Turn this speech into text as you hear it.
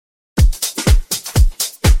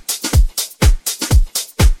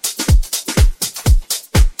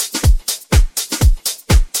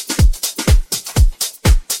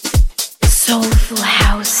Soulful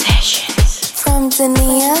house sessions from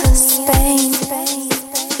Dania, Spain.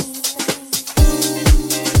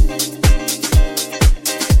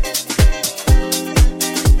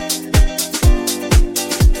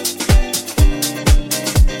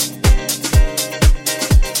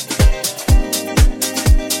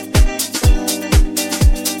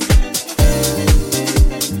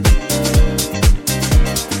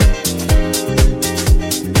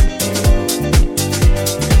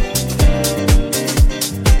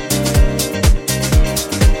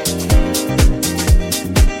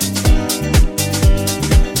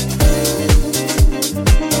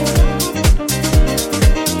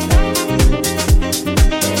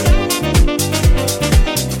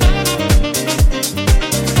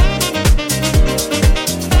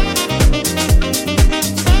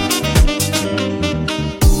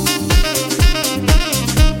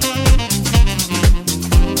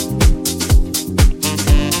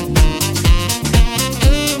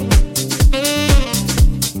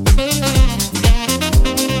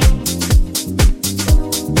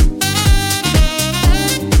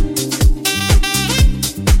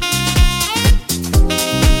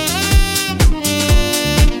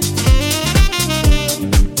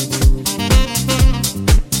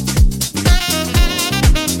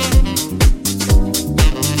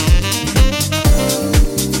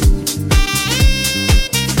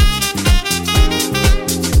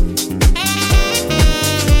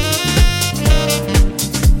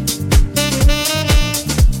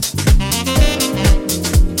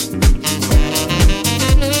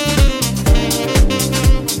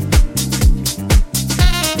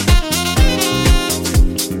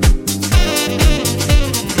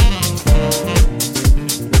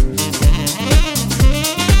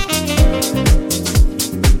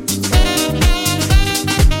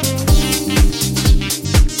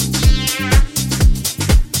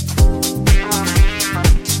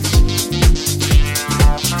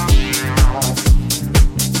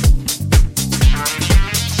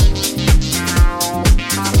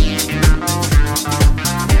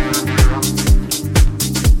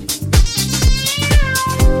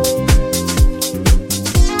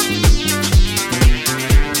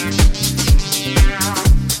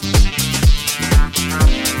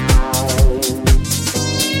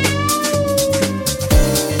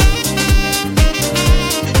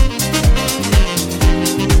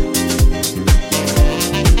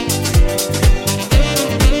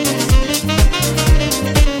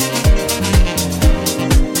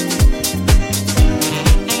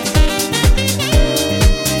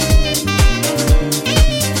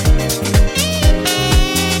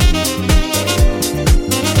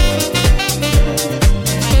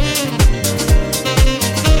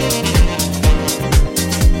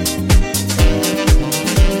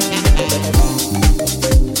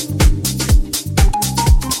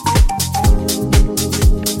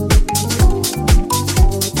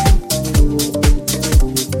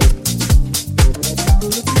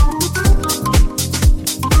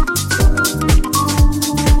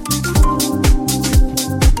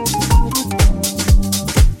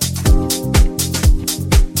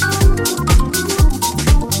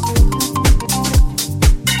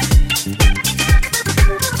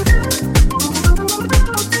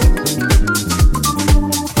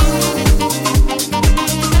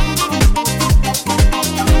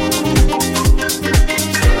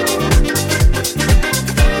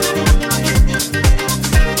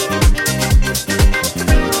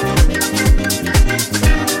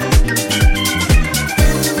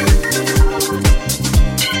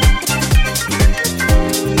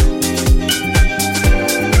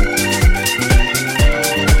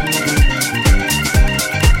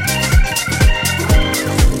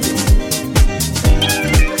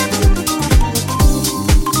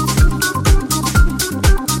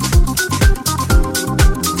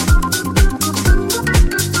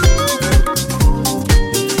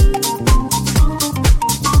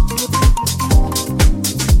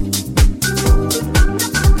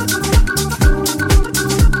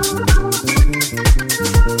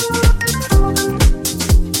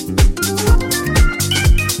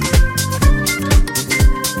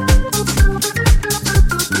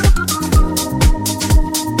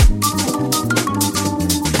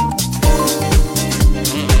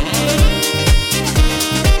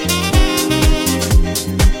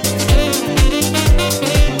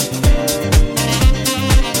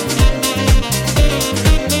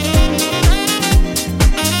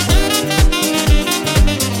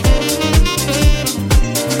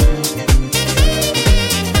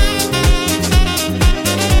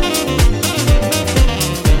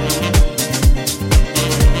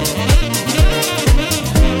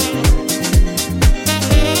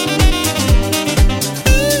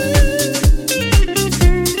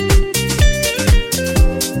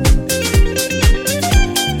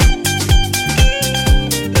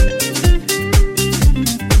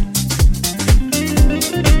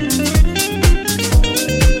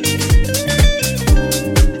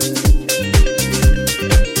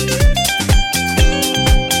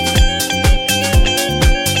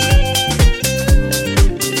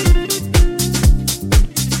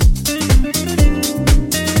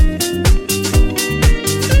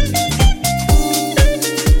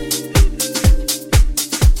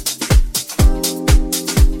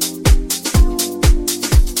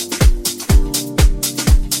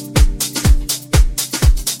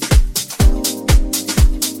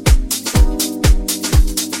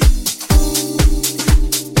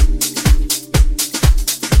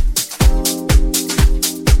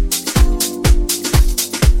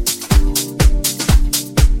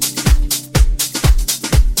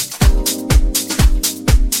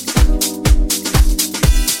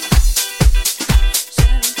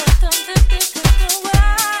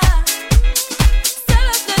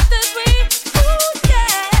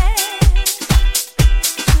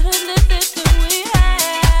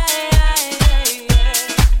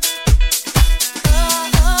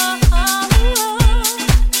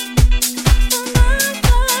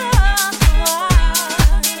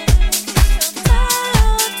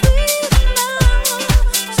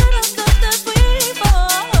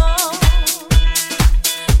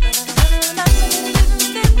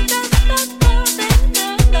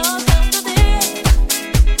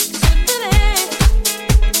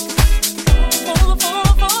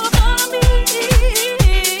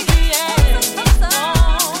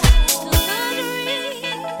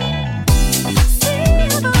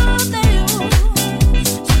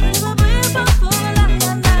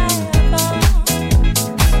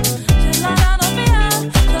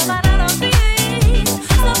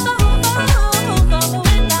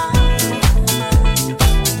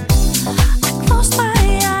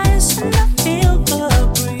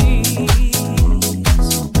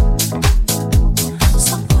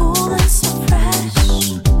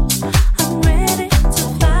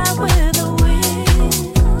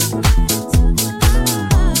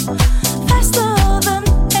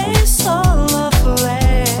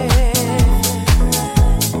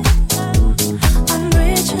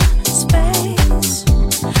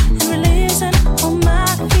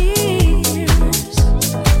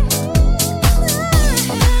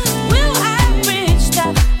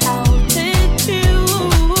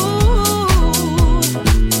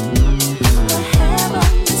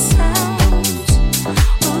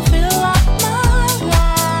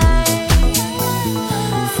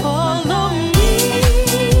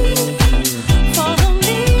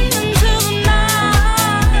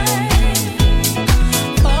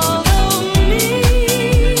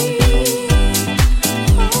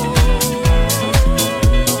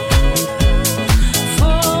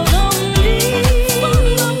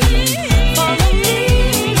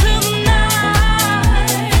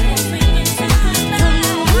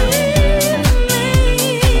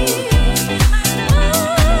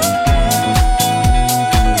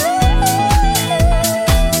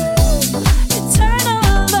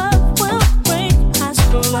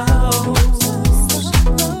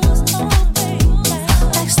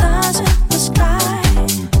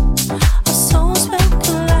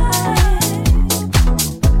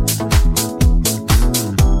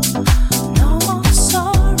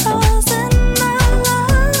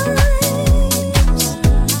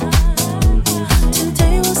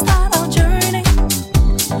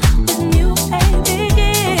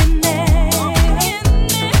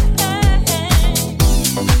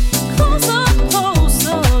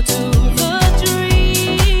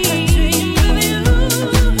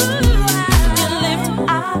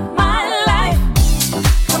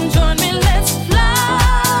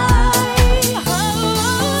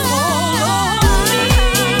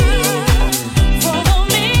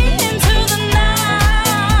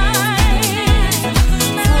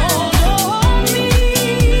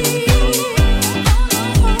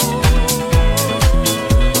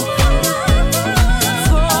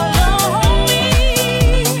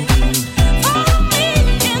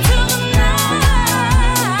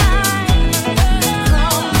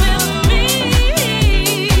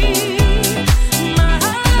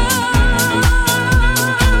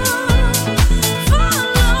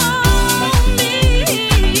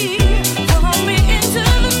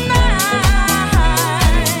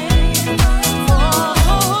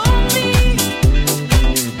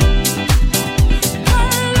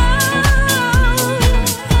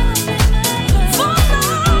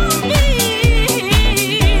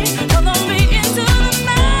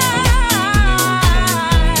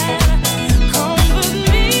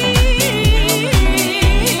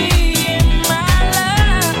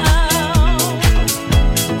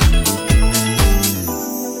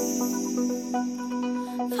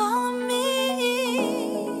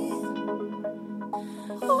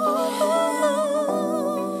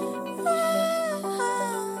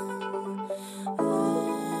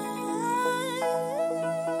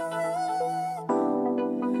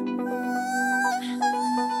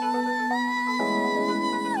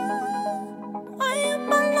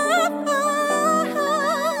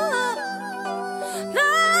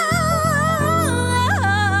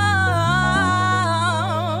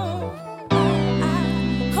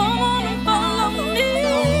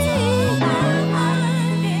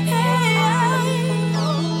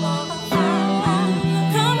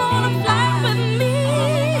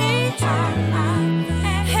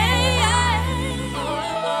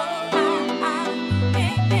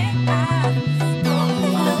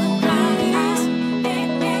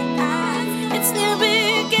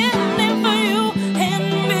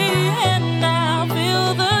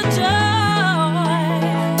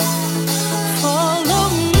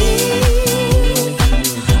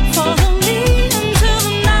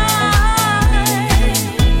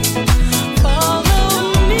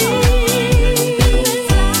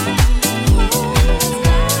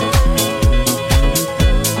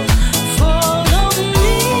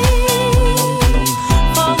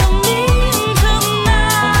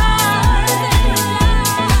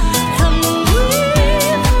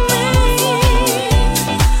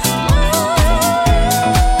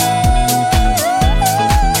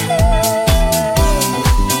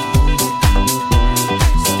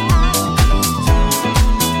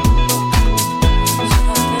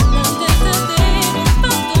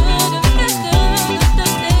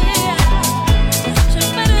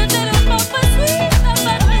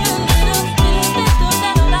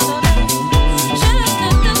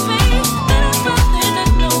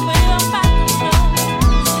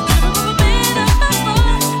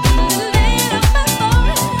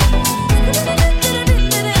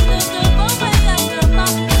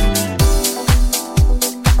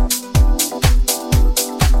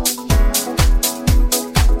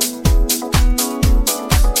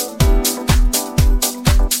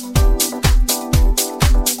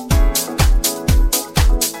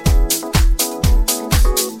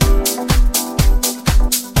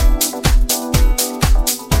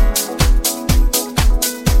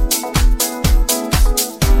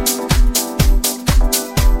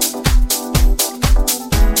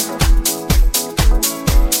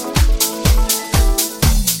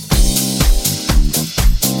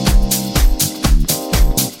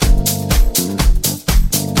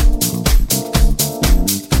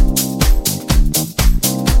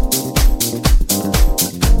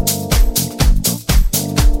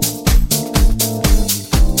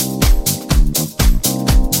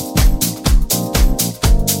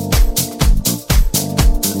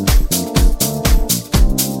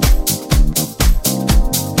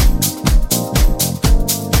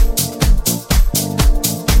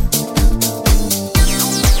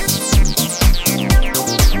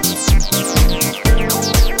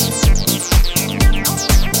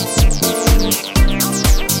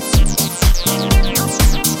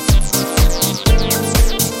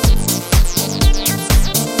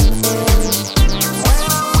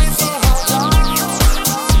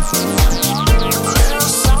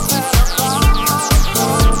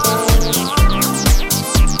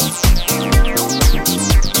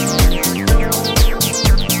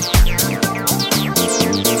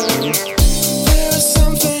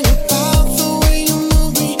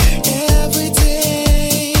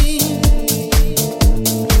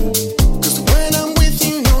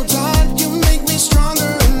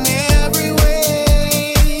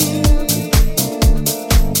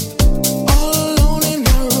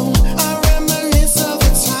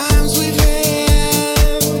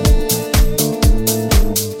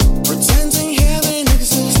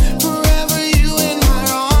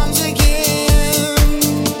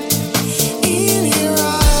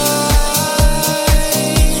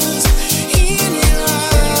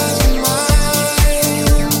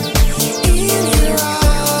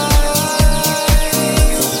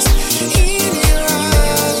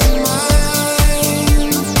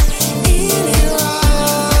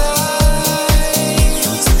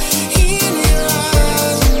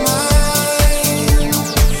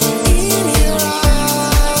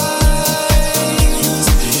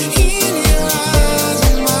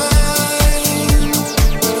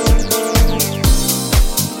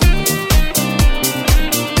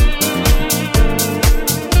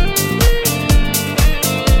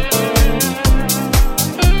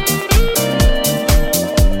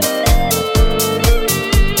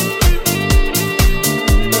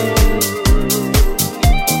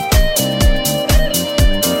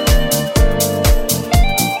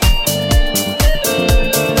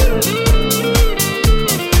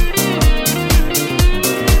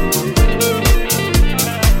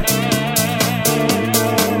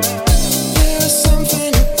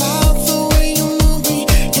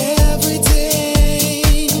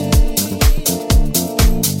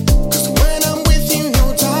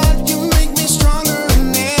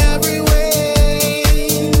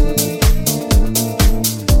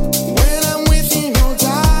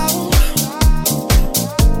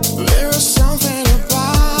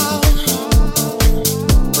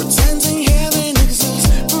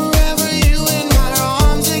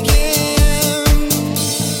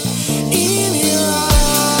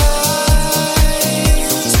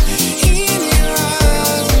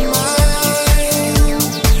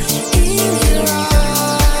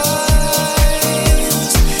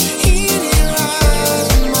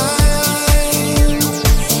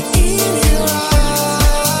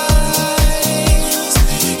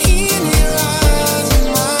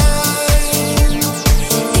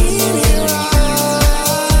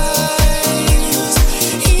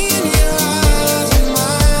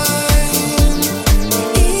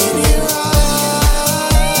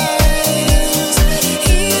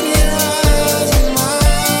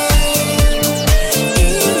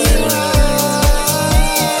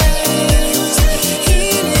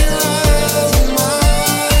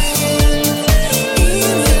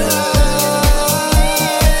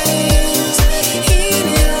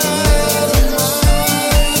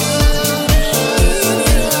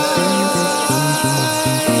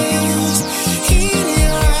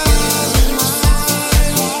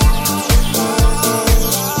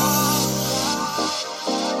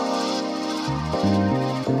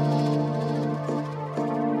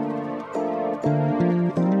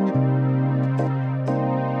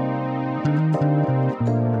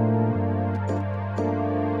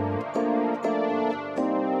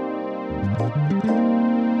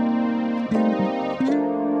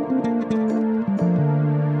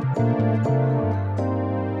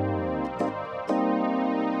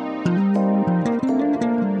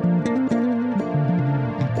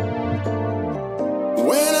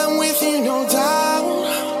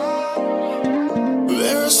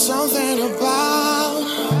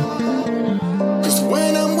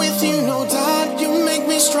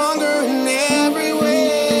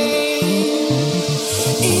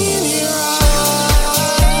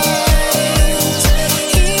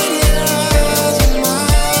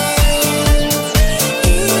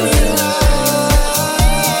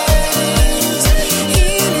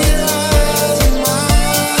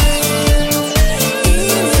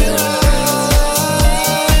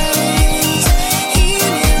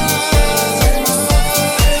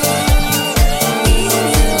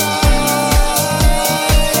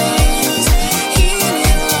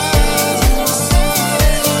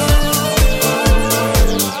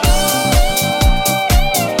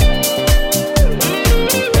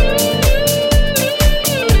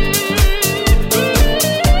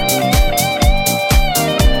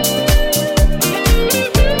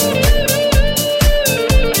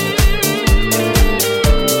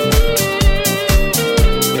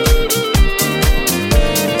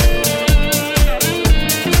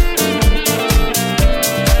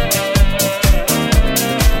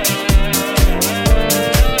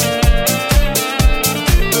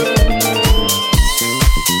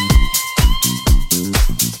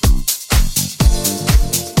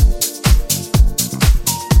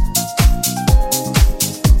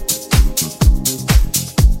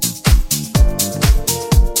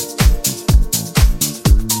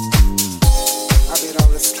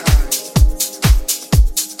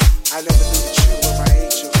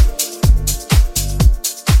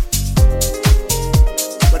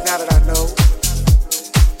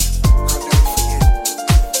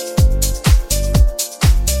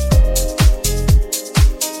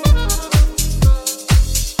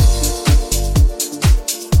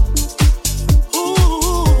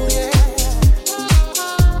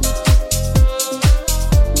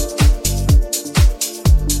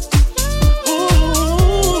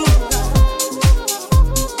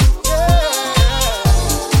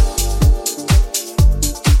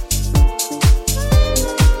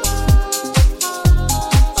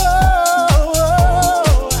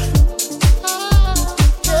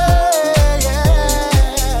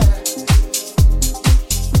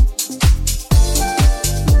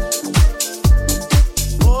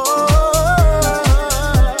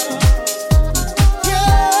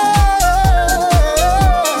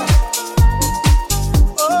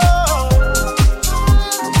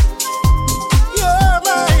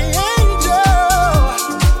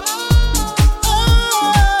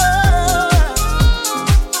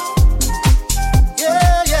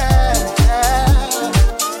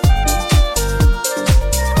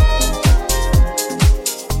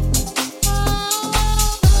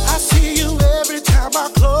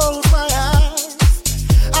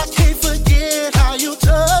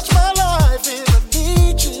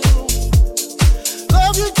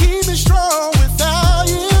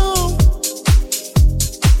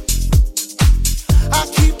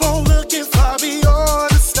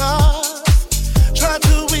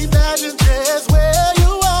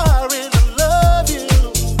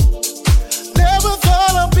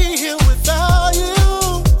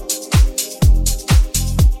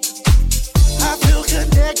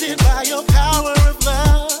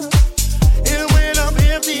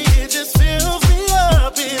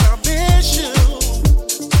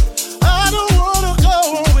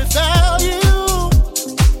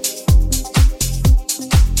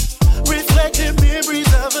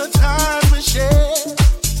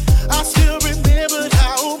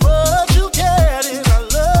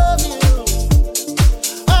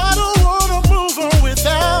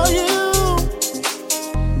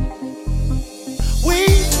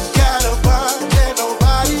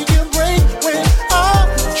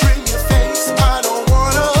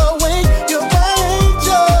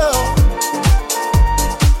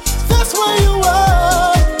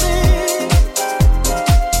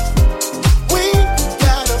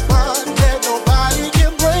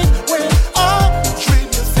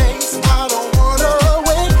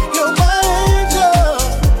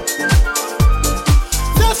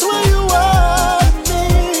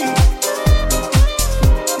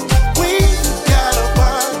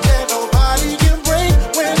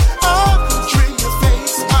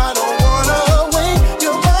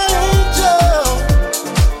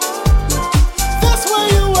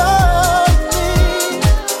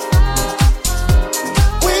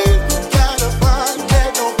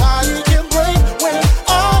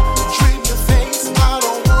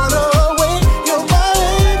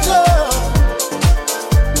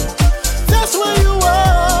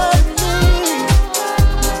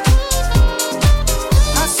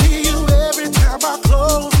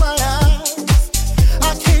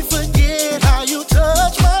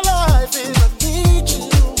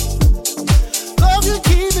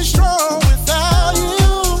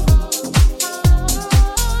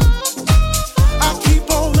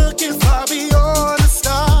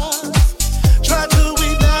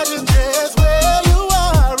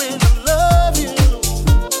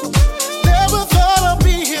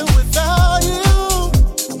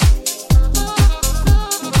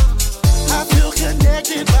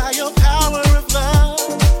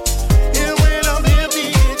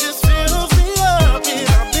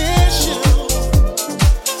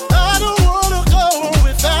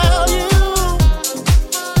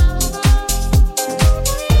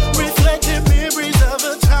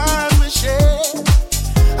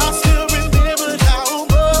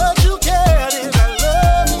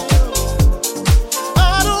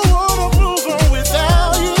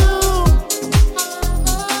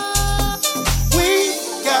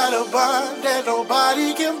 bond that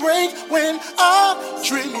nobody can break. When I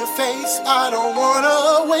dream your face, I don't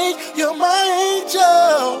wanna wake. You're my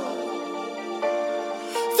angel.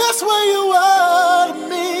 That's where you are to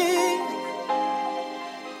me.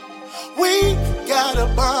 We got a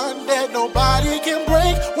bond that nobody can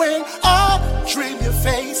break. When I dream your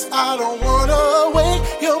face, I don't wanna wake.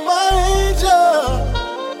 You're my angel.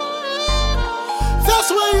 That's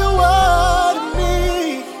where you are to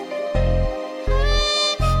me.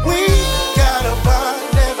 We got a bond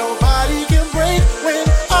that nobody can break. When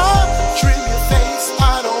I dream your face,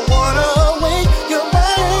 I don't wanna wake. You're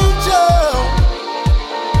my angel.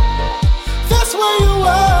 That's where you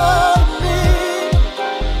are to me.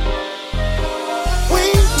 We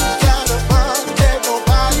got a bond that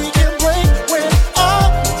nobody can break. When I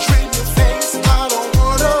dream your face, I don't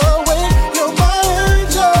wanna wake. You're my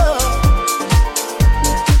angel.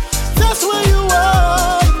 That's where you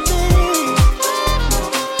are to me.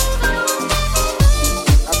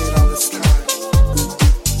 I mean, all this time,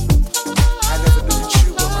 I never knew that you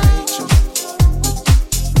were my angel.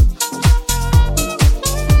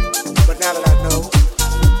 But now that I know,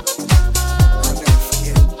 I'll never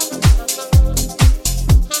forget.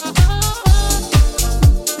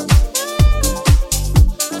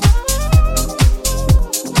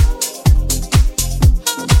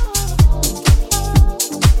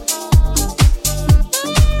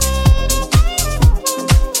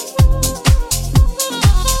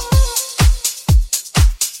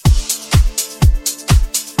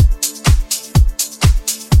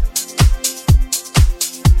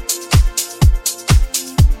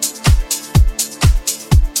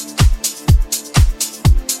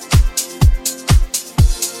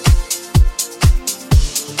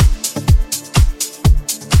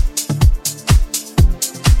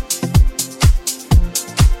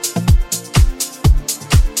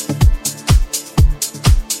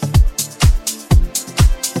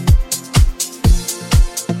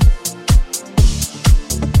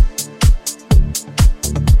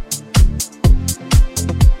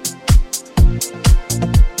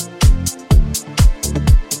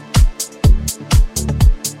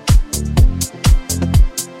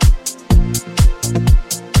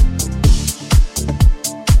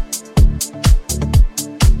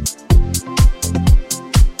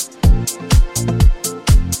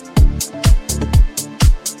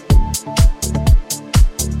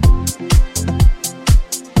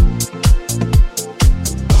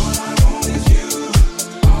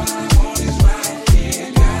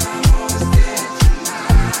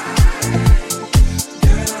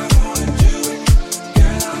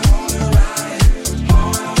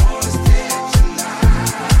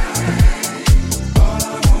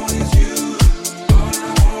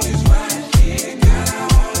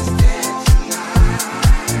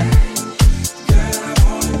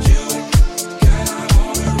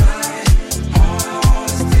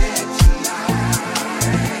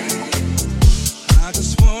 I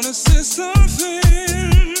just wanna say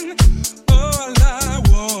something. All I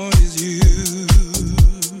want is you.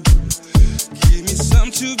 Give me some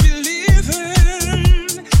to believe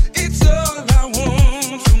in. It's all I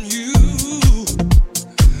want from you.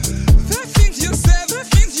 The things you say, the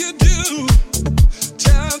things you do.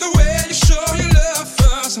 Tell the way you show your love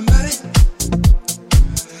for somebody.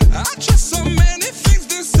 I trust so many things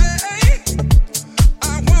they say. I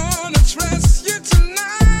wanna trust you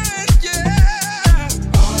tonight, yeah.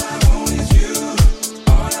 All I want is you.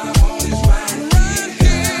 All I want is right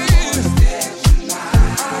here.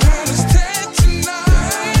 I wanna stay tonight.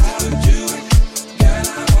 I wanna do it, girl.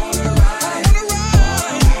 I wanna ride.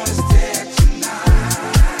 I wanna stay tonight.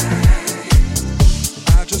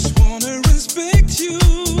 I just wanna respect you,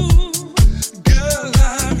 girl.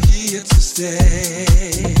 I'm here to stay.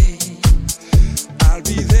 I'll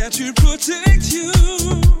be there to protect you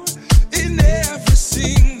in every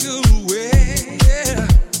single way. Yeah.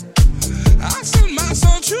 I sell my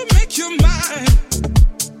soul to make you mine.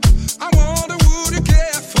 I wonder would you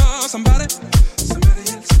care for somebody else?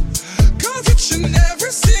 'Cause each and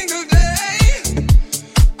every single day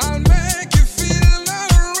I'll make you feel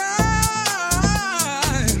alright.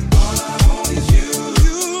 All I want is you.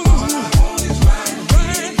 All I want is right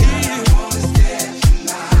here. I wanna stay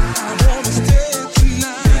tonight. I wanna stay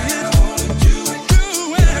tonight. I wanna do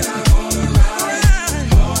it.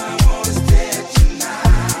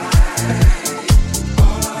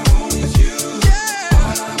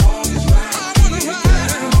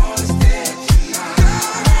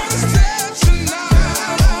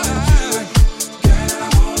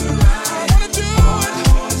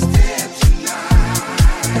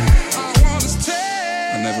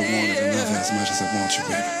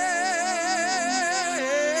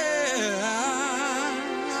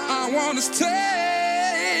 wanna stay.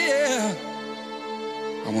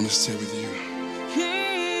 I wanna stay with you.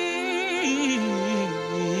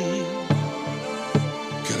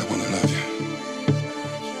 Girl, I wanna love you.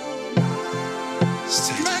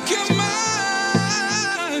 Stay tonight. Make your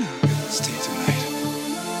mind. Stay tonight.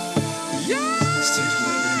 Yeah. Stay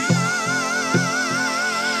tonight, baby.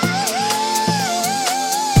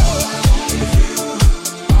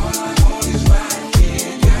 All I want is right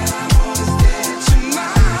here. Girl, I wanna stay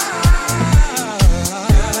tonight.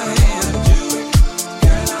 Girl, I wanna do it.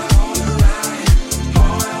 Girl, I wanna ride.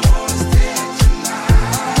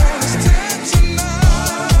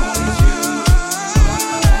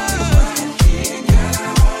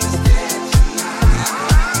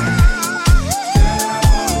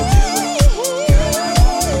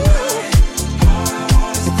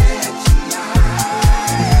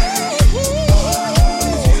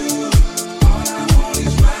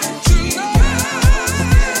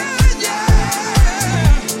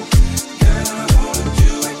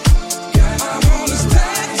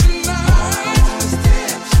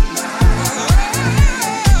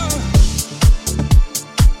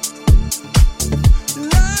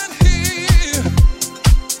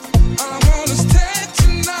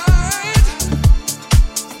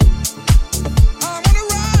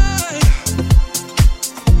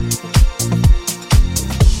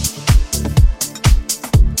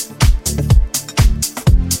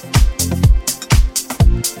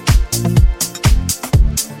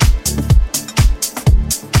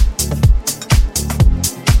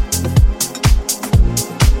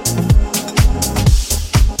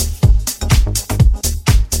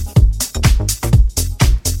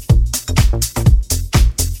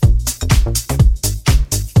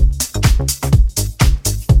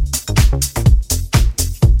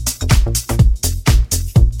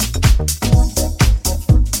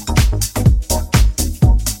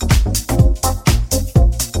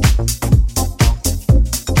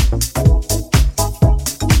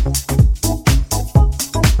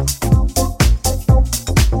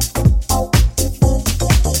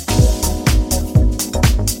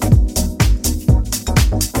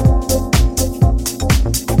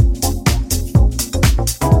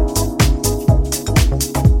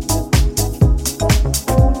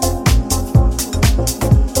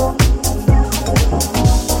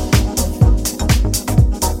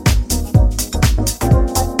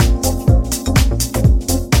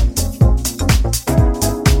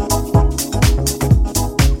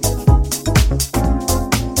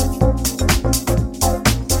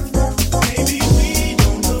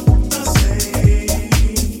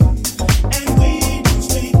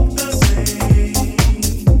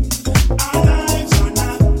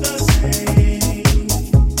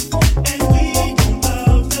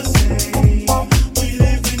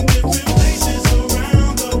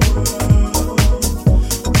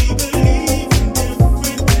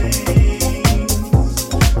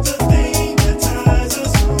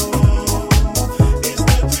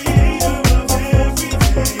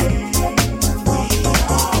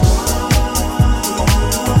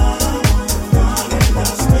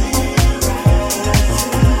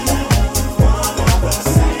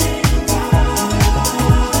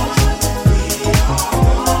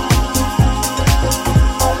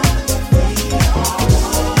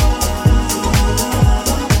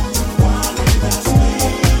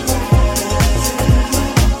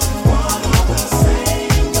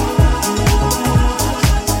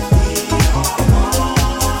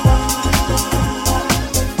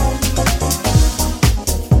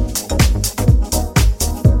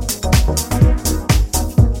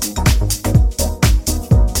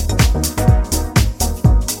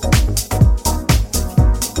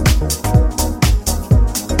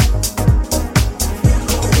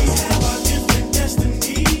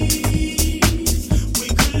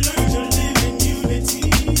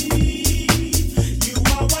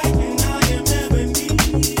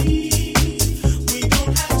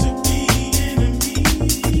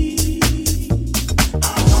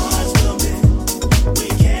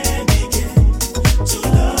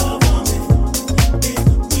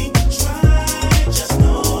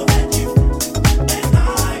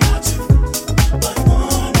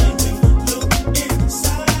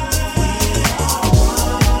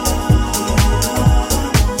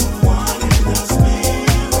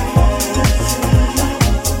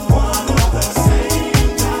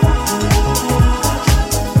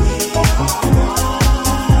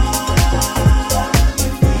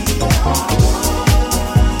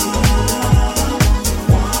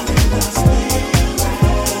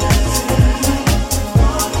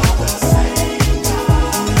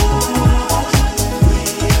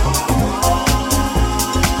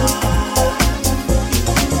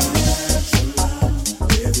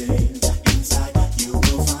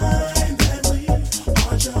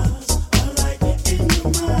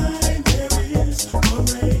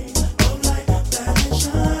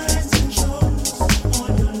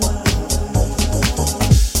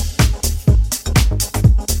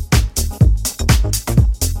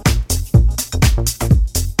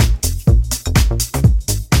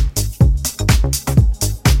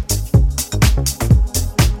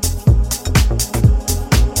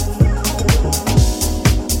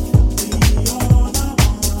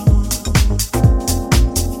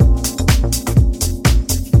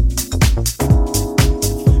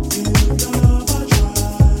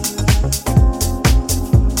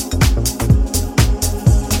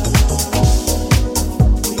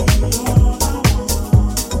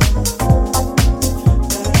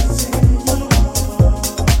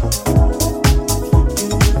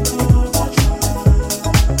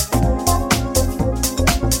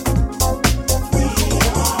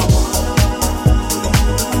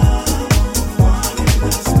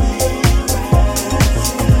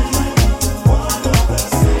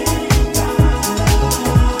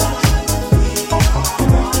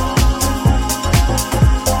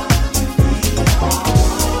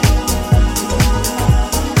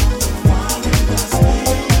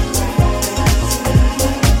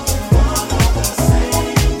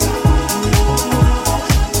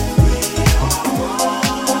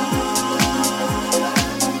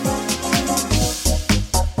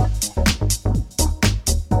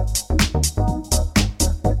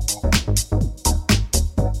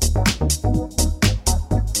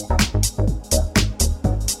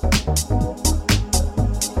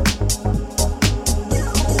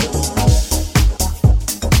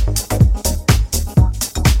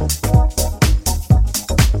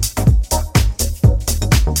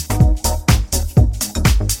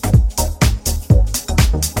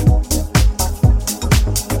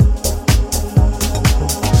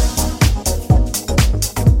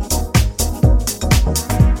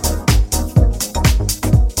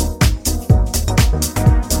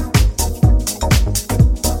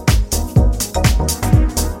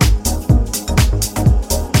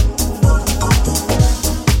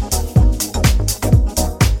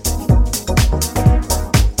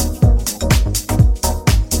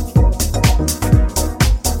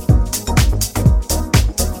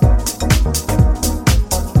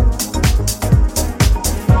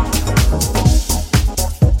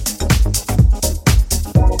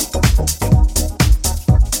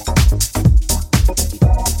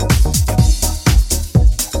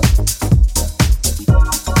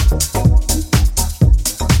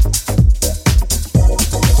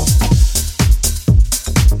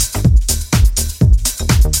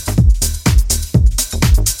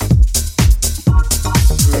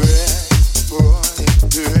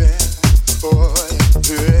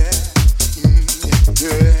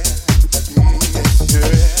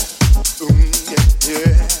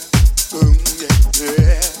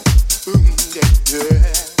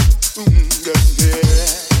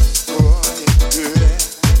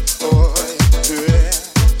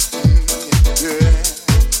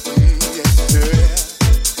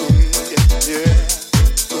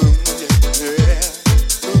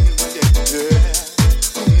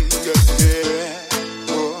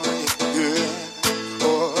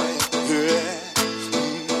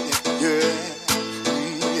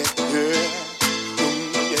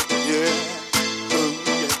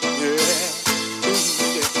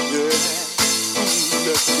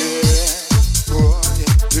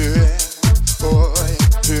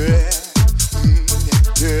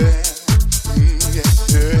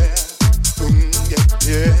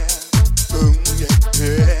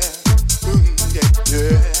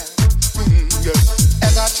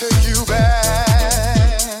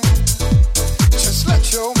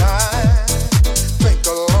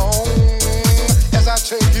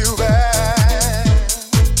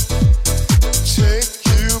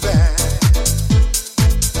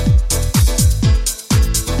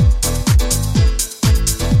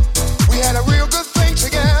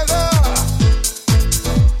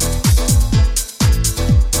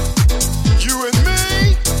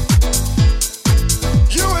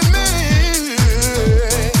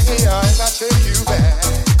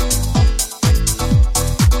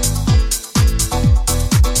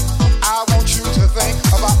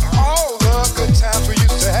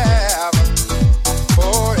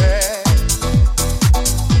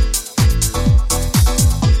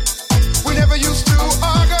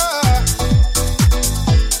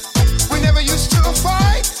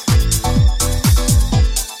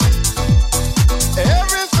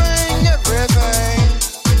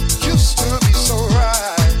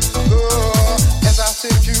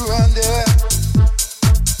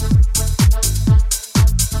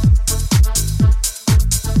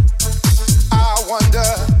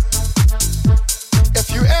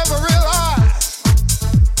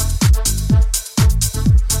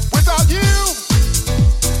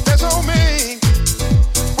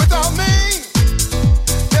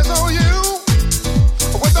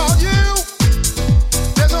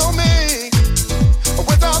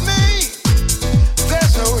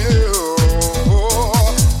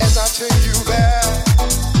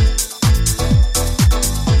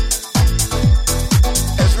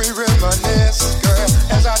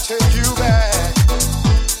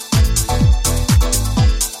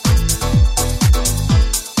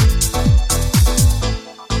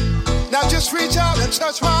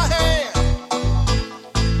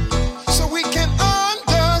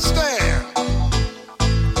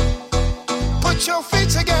 your feet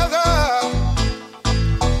together,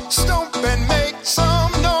 stomp and make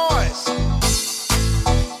some noise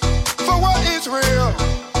for what is real,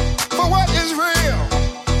 for what is real.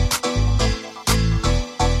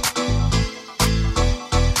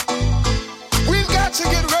 We've got to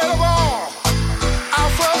get rid of all our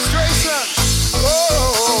frustration.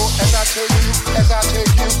 Oh, as I take you, as I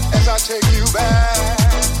take you, as I take you back.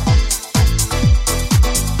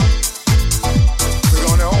 We're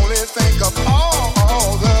gonna only think of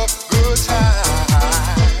all the good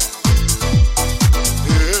times.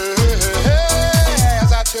 Yeah,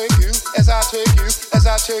 as I take you, as I take you, as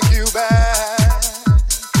I take you back.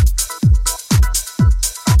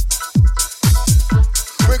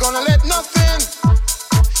 We're gonna let nothing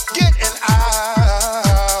get in our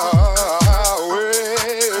way.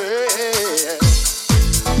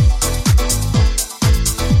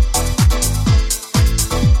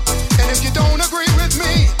 And if you don't agree with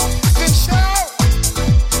me, then shout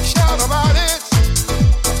about it.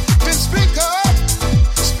 Then speak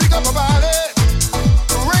up about it.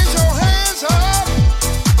 Raise your hands up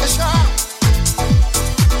and shout.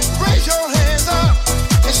 Raise your hands up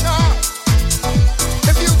and shout.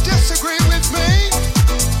 If you disagree with me,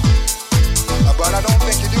 but I don't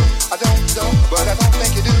think you do. I don't, but I don't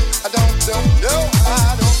think you do. I don't, no,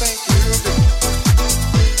 I don't think you do.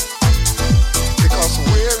 Because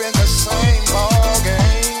we're in the same ball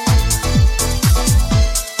game.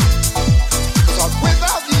 'Cause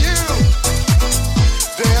without you,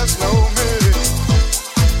 there's no me.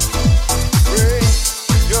 Raise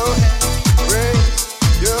your hand, raise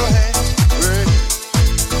your hand, raise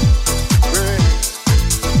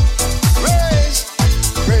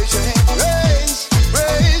your hand, raise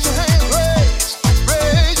your hand,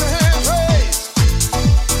 raise your hand, raise.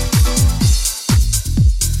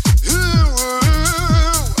 Ooh,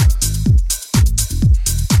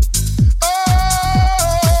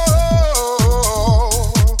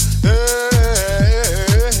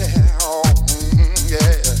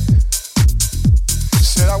 yeah.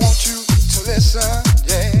 Said I want you to listen,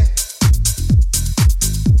 yeah.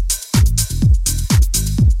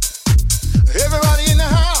 Everybody in the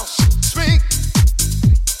house, speak.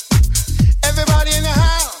 Everybody in the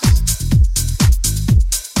house,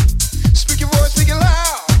 speak your voice, speak it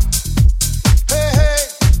loud. Hey, hey,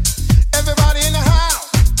 everybody in the house,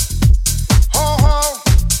 ho, ho,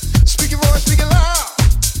 speak your voice, speak it loud.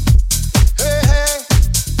 Hey, hey,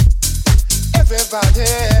 everybody.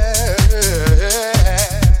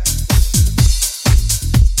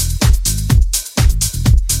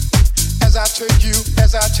 As I take you,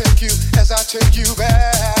 as I take you, as I take you back.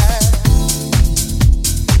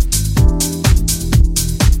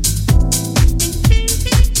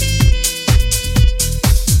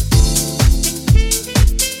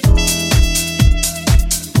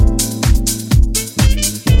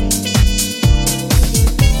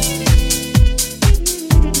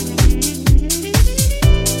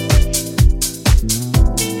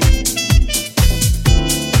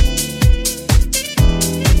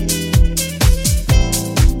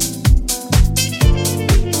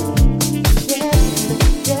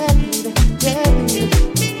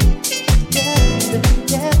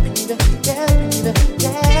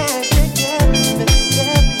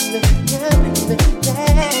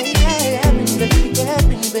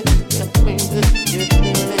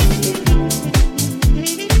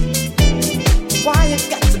 Why it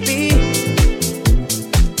got to be?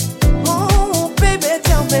 Oh, baby,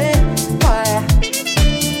 tell me why.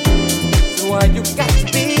 Why you got to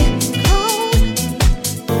be cold?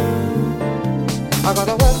 I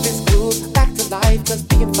gotta work this groove back to life, 'cause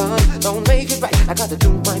being fun don't make it right. I gotta do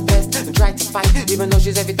my best and try to fight, even though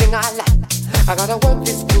she's everything I like. I gotta work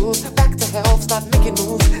this groove back to health, start making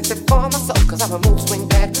moves, set for myself, 'cause I'm a mood swing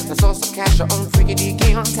bad. The source of cash on freaky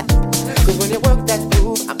DK on tap. 'Cause when you work that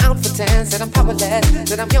groove, I'm out for 10, said I'm powerless,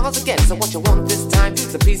 said I'm yours again. So what you want this time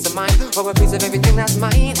is a peace of mind, or a piece of everything that's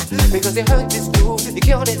mine. Because you heard this groove, you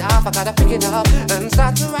killed it off, I gotta pick it up and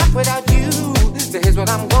start to rock without you. So here's what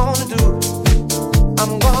I'm gonna do.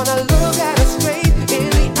 I'm gonna look at her straight in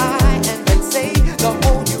the eye and then say, the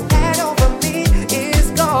hold you had over me is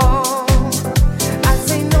gone. I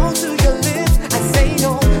say no to your lips, I say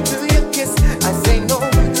no to your kiss, I say no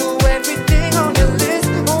to everything on your list.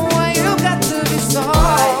 Oh, why you got to be so?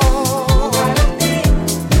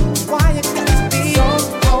 Why you got to be so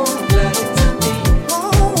cold-blooded to me?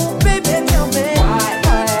 Oh, baby, tell me why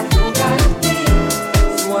you gotta be?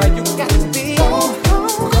 Why you got to be so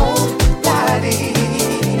cold-blooded?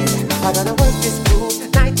 I gotta work this groove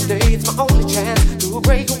night and day. It's my only chance to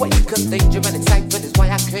break away, 'cause danger and excitement is why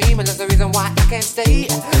I came, and that's the reason why I can't stay.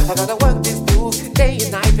 I gotta work this groove day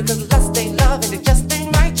and night, because lust ain't love and it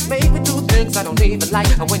things I don't even like.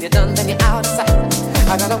 And when you're done, then you're out of sight.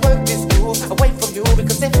 I gotta work this groove away from you,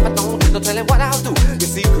 because if I don't tell you what I'll do. Your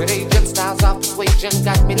secret agent styles of persuasion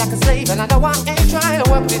got me like a slave, and I know I ain't trying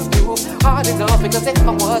to work this groove hard enough, because if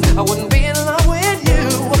I was, I wouldn't be in love with you.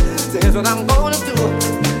 So here's what I'm gonna do.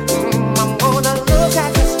 I'm gonna look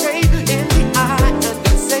at you straight in the eye and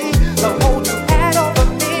then say the hold you had over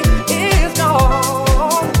me is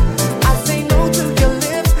gone. I say no to your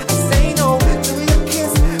lips, I say no to your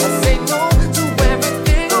kiss, I say no to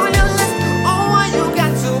everything on your list. Oh, you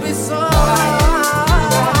got to be so.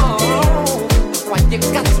 Why you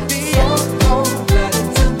got to be so cold-blooded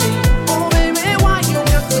to me? Oh baby, why you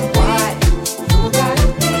got to be? Why you gotta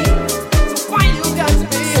be? So why you got to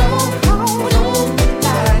be so cold-blooded?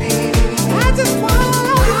 I just wanna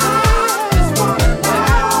love you. I just wanna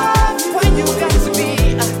love you. Why you got to be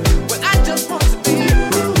when I just want to be?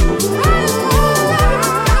 I just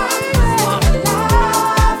wanna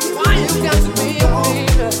love you. Why you got to be, baby?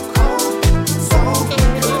 So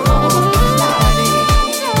cold-blooded.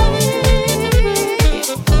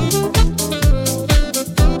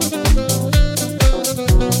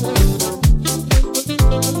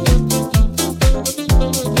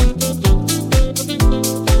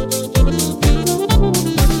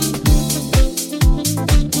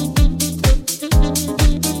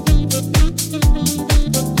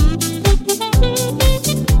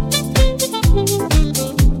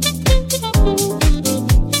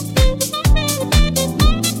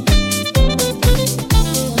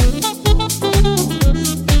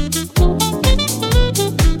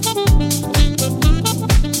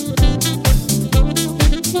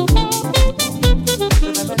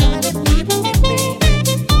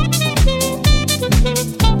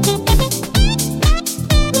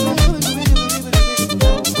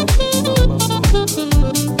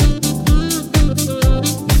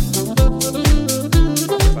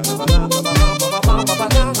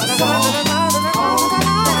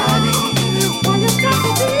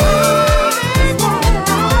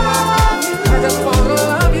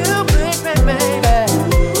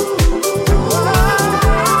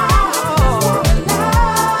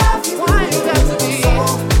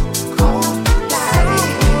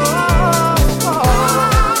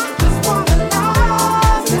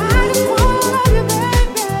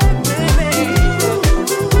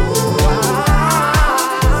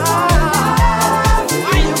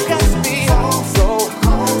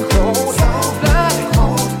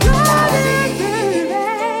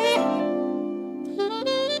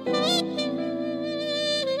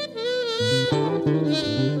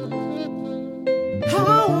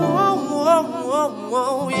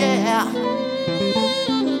 Oh, yeah.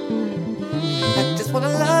 I just wanna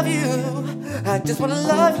love you. I just wanna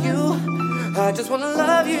love you. I just wanna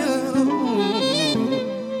love you.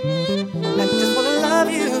 I just wanna love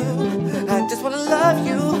you. I just wanna love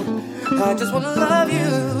you. I just wanna love you.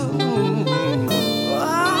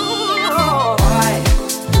 Oh, why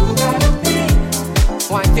you gotta be?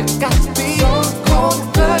 Why you got to be so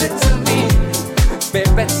cold-blooded to me?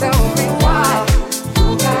 Baby, tell me why you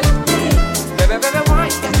gotta be. Baby, baby, why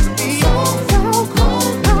you got to be so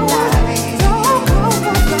cold-blooded? So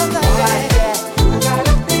cold-blooded. Why you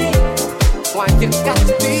gotta be? Why you got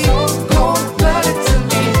to be so cold-blooded to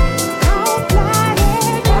me?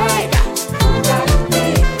 Cold-blooded. Why you gotta be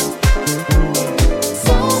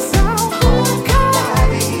so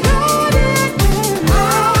cold-blooded? I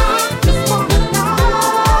just wanna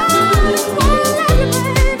love you,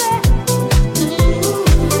 baby.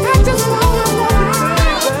 I just wanna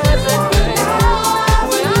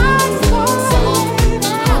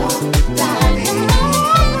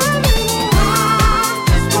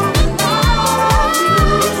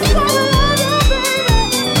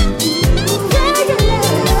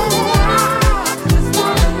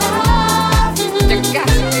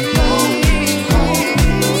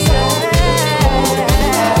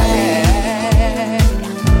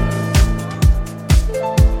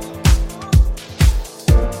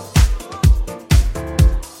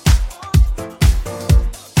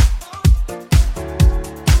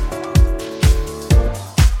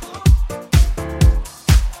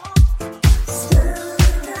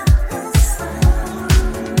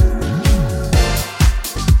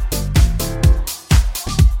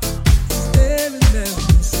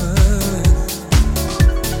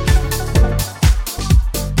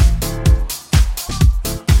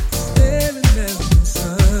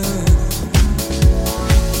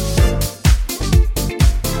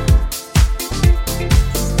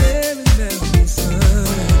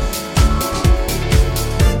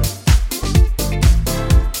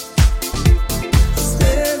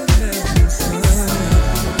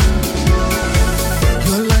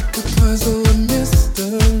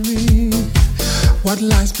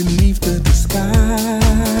lies beneath the disguise.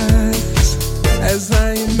 As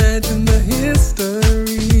I imagine the history